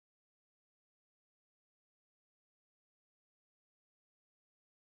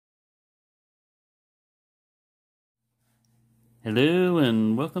Hello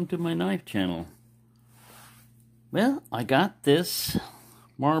and welcome to my knife channel. Well, I got this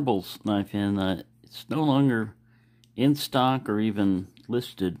Marbles knife in. It's no longer in stock or even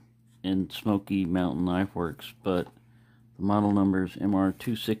listed in Smoky Mountain Knife Works, but the model number is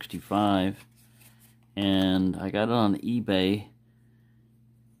MR265 and I got it on eBay.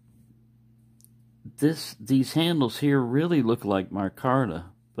 These handles here really look like micarta,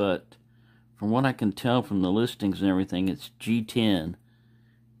 but from what I can tell from the listings and everything, it's G10.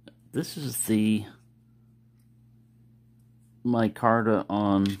 This is the micarta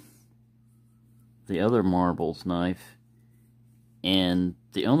on the other Marbles knife, and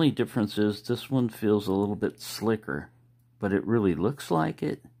the only difference is this one feels a little bit slicker, but it really looks like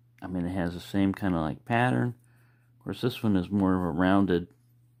it. I mean, it has the same kind of like pattern. Of course, this one is more of a rounded,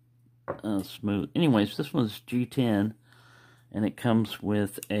 smooth. Anyways, this one's G10, and it comes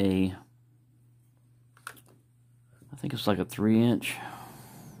with a, I think it's like a 3-inch,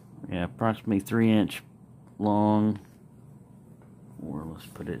 yeah, approximately 3-inch long, or let's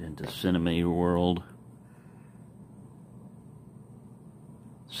put it into centimeter world,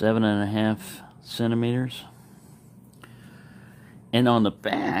 7.5 centimeters. And on the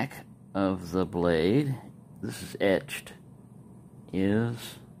back of the blade, this is etched,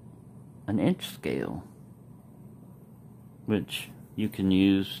 is an inch scale, which you can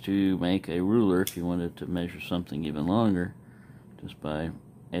use to make a ruler if you wanted to measure something even longer, just by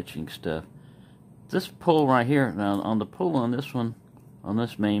etching stuff. This pull right here, now on the pull on this one, on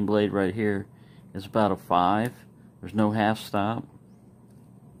this main blade right here, is about a 5. There's no half stop.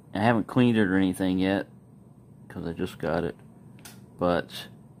 I haven't cleaned it or anything yet, because I just got it, but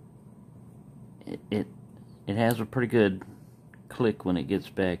it has a pretty good click when it gets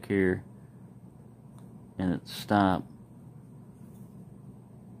back here, and it's stopped.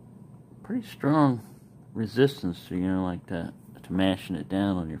 Pretty strong resistance to, like to mashing it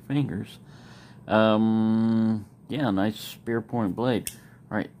down on your fingers. Yeah, nice spear point blade.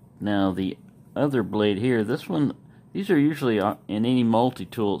 Alright, now the other blade here, this one, these are usually in any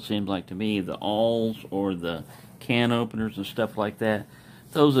multi-tool, it seems like to me, the awls or the can openers and stuff like that.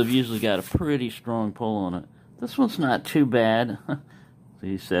 Those have usually got a pretty strong pull on it. This one's not too bad.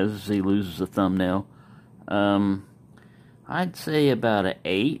 He says as he loses a thumbnail. I'd say about an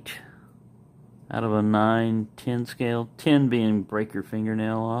 8 out of a 9-10 scale, 10 being break your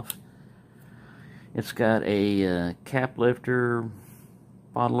fingernail off. It's got a cap lifter,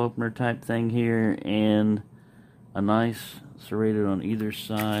 bottle opener type thing here, and a nice serrated on either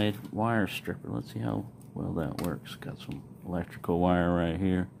side wire stripper. Let's see how well that works. Got some electrical wire right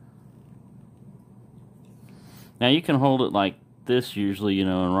here. Now you can hold it like this usually,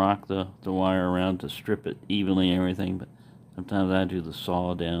 and rock the wire around to strip it evenly and everything, but sometimes I do the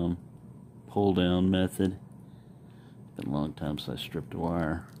saw down, pull down method. It's been a long time since I stripped a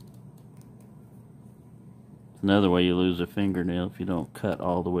wire. It's another way you lose a fingernail if you don't cut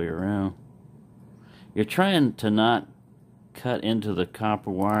all the way around. You're trying to not cut into the copper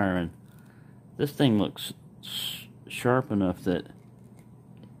wire, and this thing looks sharp enough that,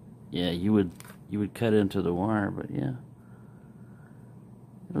 yeah, you would cut into the wire, but yeah,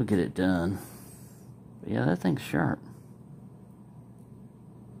 it'll get it done. But yeah, that thing's sharp.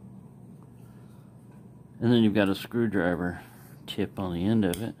 And then you've got a screwdriver tip on the end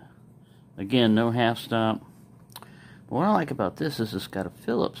of it. Again, no half stop. But what I like about this is it's got a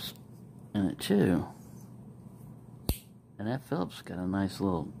Phillips in it too. And that Phillips got a nice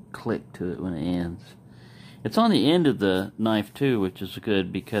little click to it when it ends. It's on the end of the knife too, which is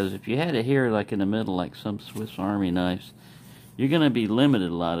good, because if you had it here like in the middle like some Swiss Army knives, you're going to be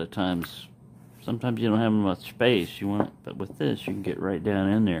limited a lot of times. Sometimes you don't have much space, but with this you can get right down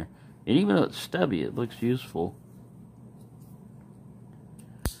in there. And even though it's stubby, it looks useful.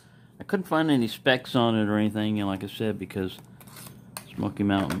 I couldn't find any specs on it or anything, like I said, because Smoky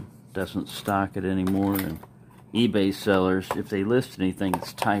Mountain doesn't stock it anymore, and eBay sellers, if they list anything,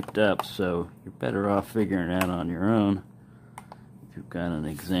 it's typed up, so you're better off figuring it out on your own if you've got an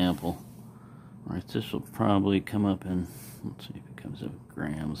example. Alright, this will probably come up in, let's see if it comes up in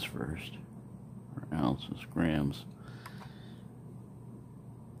grams first, or ounces, grams.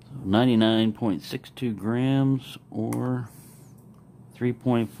 99.62 grams or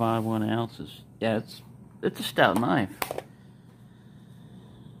 3.51 ounces. Yeah, it's a stout knife.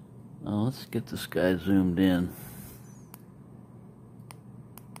 Now let's get this guy zoomed in.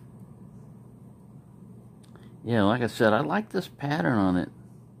 Yeah, like I said, I like this pattern on it.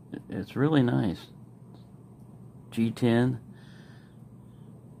 It's really nice. G10.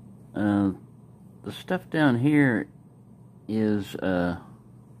 The stuff down here is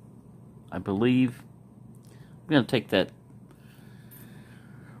I believe I'm going to take that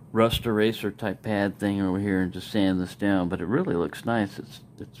rust eraser type pad thing over here and just sand this down, but it really looks nice. It's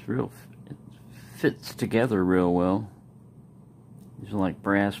real, it fits together real well. These are like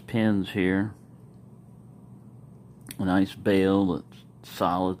brass pins here. A nice bail that's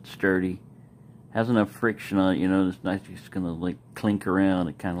solid, sturdy. Has enough friction on it, you know, it's nice. It's gonna like clink around.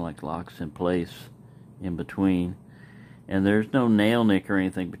 It kind of like locks in place in between. And there's no nail nick or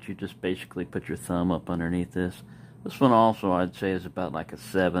anything, but you just basically put your thumb up underneath this. This one also, I'd say, is about like a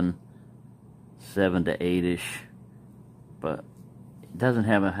 7 to 8-ish. But it doesn't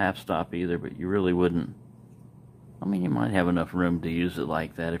have a half stop either, but you really wouldn't. I mean, you might have enough room to use it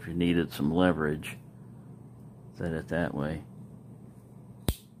like that if you needed some leverage. Set it that way.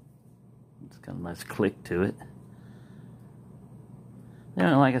 It's got a nice click to it. You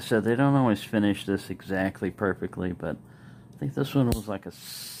know, like I said, they don't always finish this exactly perfectly, but I think this one was like a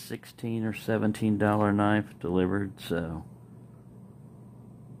 $16 or $17 knife delivered, so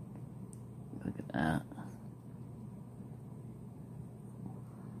look at that.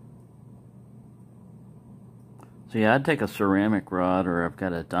 So yeah, I'd take a ceramic rod, or I've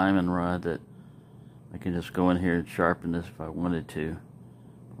got a diamond rod that I can just go in here and sharpen this if I wanted to.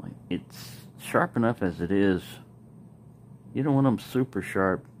 Like, it's sharp enough as it is. You don't want them super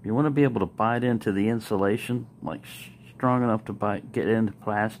sharp. You want to be able to bite into the insulation, like strong enough to get into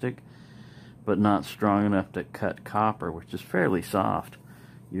plastic, but not strong enough to cut copper, which is fairly soft,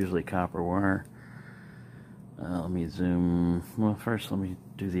 usually copper wire. Let me zoom. Well, first let me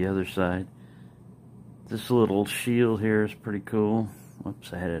do the other side. This little shield here is pretty cool.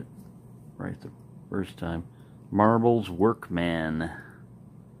 Oops, I had it right the first time. Marbles Workman.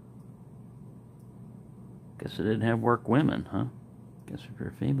 Guess it didn't have workwomen, huh? Guess if you're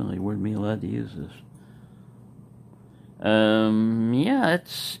a female, you wouldn't be allowed to use this. Yeah,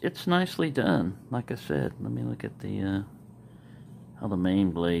 it's nicely done. Like I said, let me look at the how the main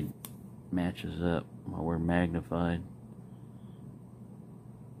blade matches up while we're magnified.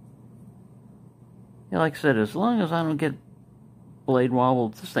 Yeah, like I said, as long as I don't get blade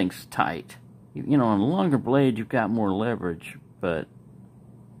wobbled, this thing's tight. You know, on a longer blade, you've got more leverage, but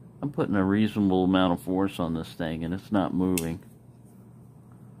I'm putting a reasonable amount of force on this thing, and it's not moving.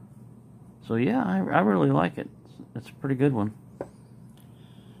 So yeah, I really like it. It's a pretty good one.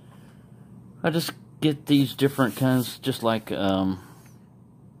 I just get these different kinds, just like,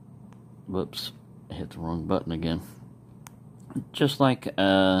 whoops, I hit the wrong button again. Just like,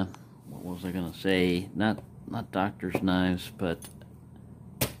 what was I gonna say? Not doctor's knives, but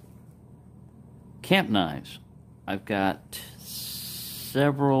camp knives. I've got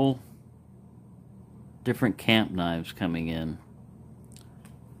several different camp knives coming in.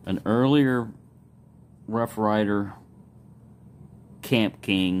 An earlier Rough Rider Camp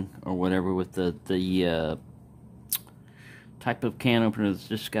King or whatever with the type of can opener that's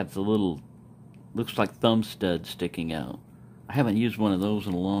just got the little, looks like thumb stud sticking out. I haven't used one of those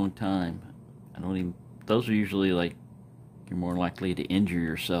in a long time. Those are usually like, you're more likely to injure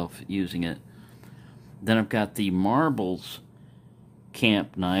yourself using it. Then I've got the Marbles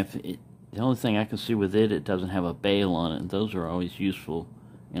camp knife. The only thing I can see with it, it doesn't have a bail on it, and those are always useful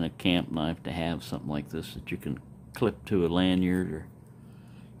in a camp knife to have something like this that you can clip to a lanyard or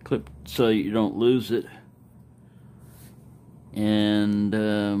clip so you don't lose it. And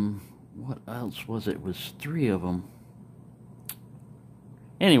what else was it? It was 3 of them.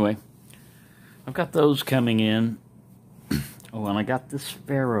 Anyway, I've got those coming in. Oh, and I got this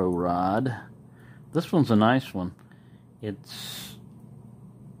ferro rod. This one's a nice one. It's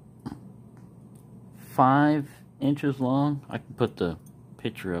 5 inches long. I can put the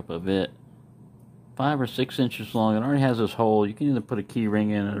picture up of it. 5 or 6 inches long. It already has this hole. You can either put a key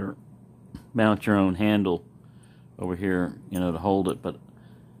ring in it or mount your own handle over here, you know, to hold it. But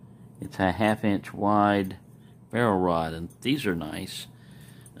it's a 1/2 inch wide ferro rod, and these are nice.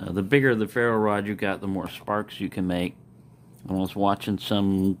 The bigger the ferro rod you got, the more sparks you can make. I was watching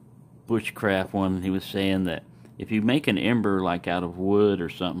some bushcraft one, and he was saying that if you make an ember like out of wood or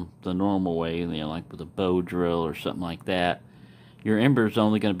something the normal way, you know, like with a bow drill or something like that, your ember is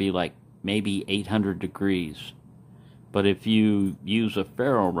only going to be like maybe 800 degrees. But if you use a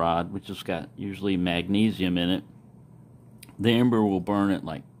ferro rod, which has got usually magnesium in it, the ember will burn at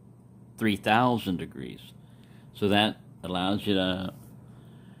like 3,000 degrees. So that allows you to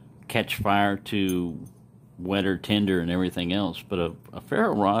catch fire to wetter tinder and everything else. But a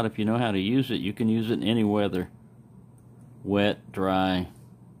ferro rod, if you know how to use it, you can use it in any weather. Wet, dry,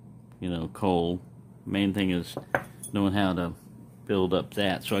 you know, cold. Main thing is knowing how to build up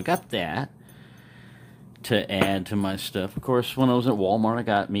that. So I got that to add to my stuff. Of course, when I was at Walmart, I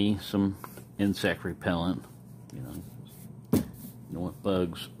got me some insect repellent. You know, You don't want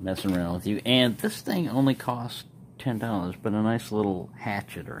bugs messing around with you. And this thing only costs $10, but a nice little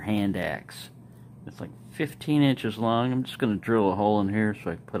hatchet or hand axe. It's like 15 inches long. I'm just going to drill a hole in here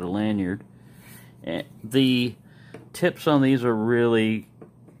so I can put a lanyard. And the tips on these are really,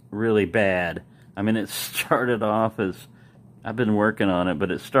 really bad. I mean, it started off as, I've been working on it,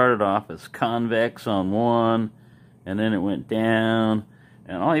 but it started off as convex on one, and then it went down.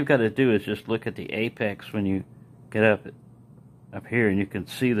 And all you've got to do is just look at the apex when you get up here, and you can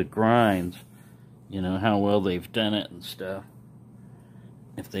see the grinds, you know, how well they've done it and stuff,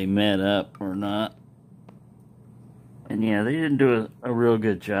 if they met up or not. And yeah, they didn't do a real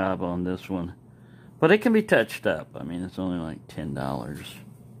good job on this one, but it can be touched up. I mean, it's only like $10,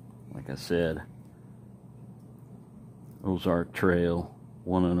 like I said. Ozark Trail,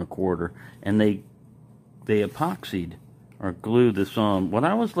 1 1/4, and they epoxied or glued this on. When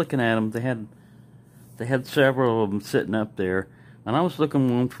I was looking at them, they had several of them sitting up there, and I was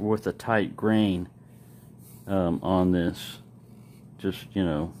looking for with a tight grain on this, just, you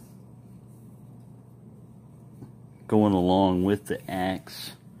know, going along with the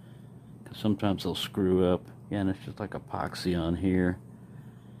axe, because sometimes they'll screw up. Yeah, and it's just like epoxy on here.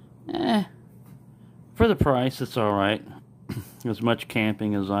 For the price, it's alright. As much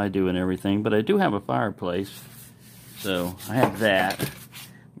camping as I do and everything, but I do have a fireplace, so I have that.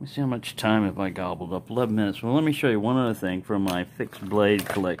 Let me see how much time have I gobbled up. 11 minutes. Well, let me show you one other thing from my fixed blade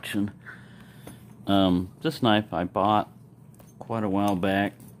collection. This knife I bought quite a while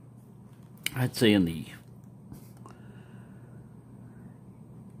back. I'd say in the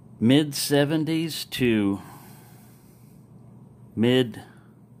mid-70s to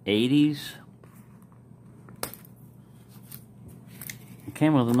mid-80s. It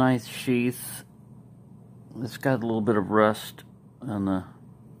came with a nice sheath. It's got a little bit of rust on the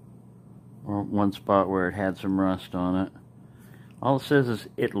one spot where it had some rust on it. All it says is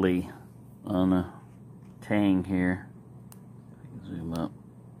Italy on the tang here. Zoom up.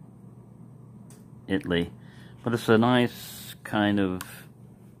 Italy. But it's a nice kind of,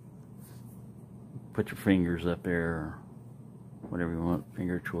 put your fingers up there or whatever you want,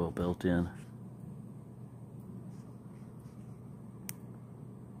 finger twirl built in.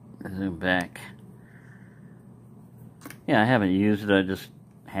 Zoom back. Yeah, I haven't used it, I just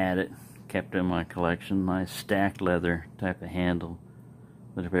had it, kept it in my collection. Nice stacked leather type of handle,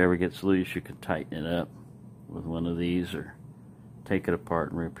 but if it ever gets loose, you could tighten it up with one of these or take it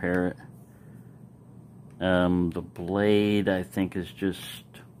apart and repair it. The blade, I think, is just,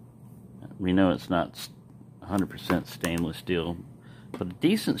 we know it's not 100% stainless steel, but a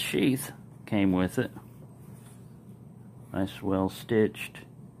decent sheath came with it. Nice, well stitched.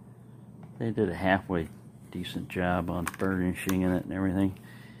 They did a halfway decent job on burnishing in it and everything.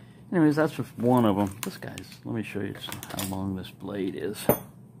 Anyways, that's just one of them. This guy's, let me show you how long this blade is.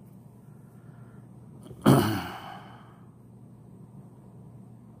 It's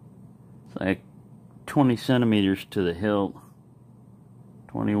like 20 centimeters to the hilt.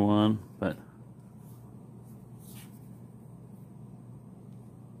 21, but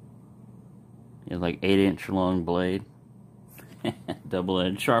it's like 8-inch long blade.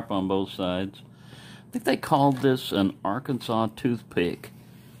 Double-edged, sharp on both sides. I think they called this an Arkansas toothpick,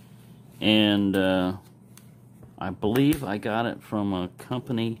 and I believe I got it from a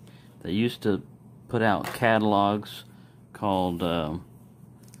company that used to put out catalogs called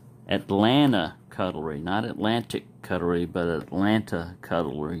Atlanta Cutlery, not Atlantic Cutlery, but Atlanta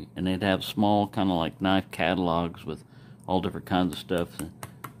Cutlery, and they'd have small kind of like knife catalogs with all different kinds of stuff. And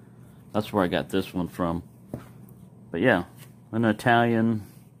that's where I got this one from. But yeah, an Italian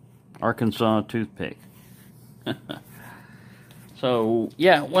Arkansas toothpick. So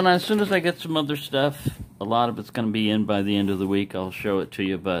yeah, as soon as I get some other stuff, a lot of it's going to be in by the end of the week. I'll show it to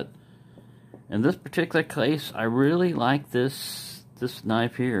you. But in this particular case, I really like this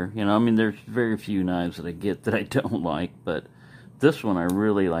knife here. You know, I mean, there's very few knives that I get that I don't like, but this one I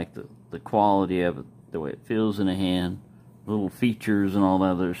really like the quality of it, the way it feels in a hand, little features and all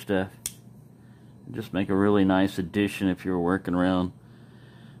that other stuff. Just make a really nice addition if you're working around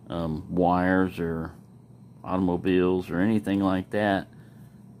wires or automobiles or anything like that.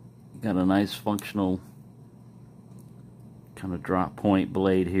 Got a nice functional kind of drop point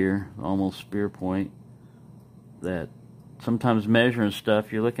blade here, almost spear point, that sometimes measuring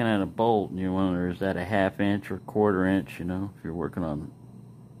stuff, you're looking at a bolt and you wonder, is that a 1/2 inch or 1/4 inch, you know, if you're working on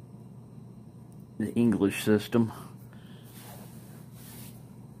the English system.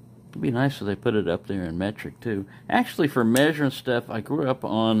 It'd be nice if they put it up there in metric too. Actually, for measuring stuff, I grew up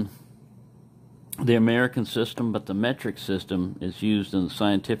on the American system, but the metric system is used in the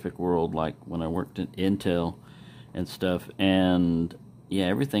scientific world, like when I worked at Intel, and stuff. And yeah,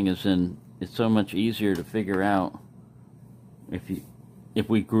 everything is in. It's so much easier to figure out if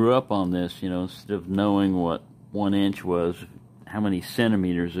we grew up on this, you know, instead of knowing what 1 inch was, how many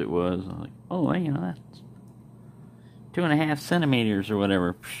centimeters it was. I'm like, oh, you know, that's 2.5 centimeters or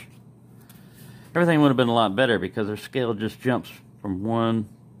whatever. Psh. Everything would have been a lot better because our scale just jumps from one,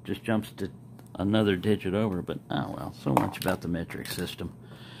 just jumps to another digit over. But oh well, so much about the metric system.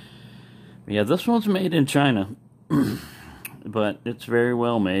 But yeah, this one's made in China, but it's very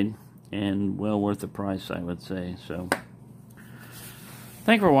well made and well worth the price, I would say. So,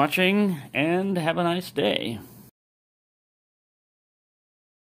 thank you for watching and have a nice day.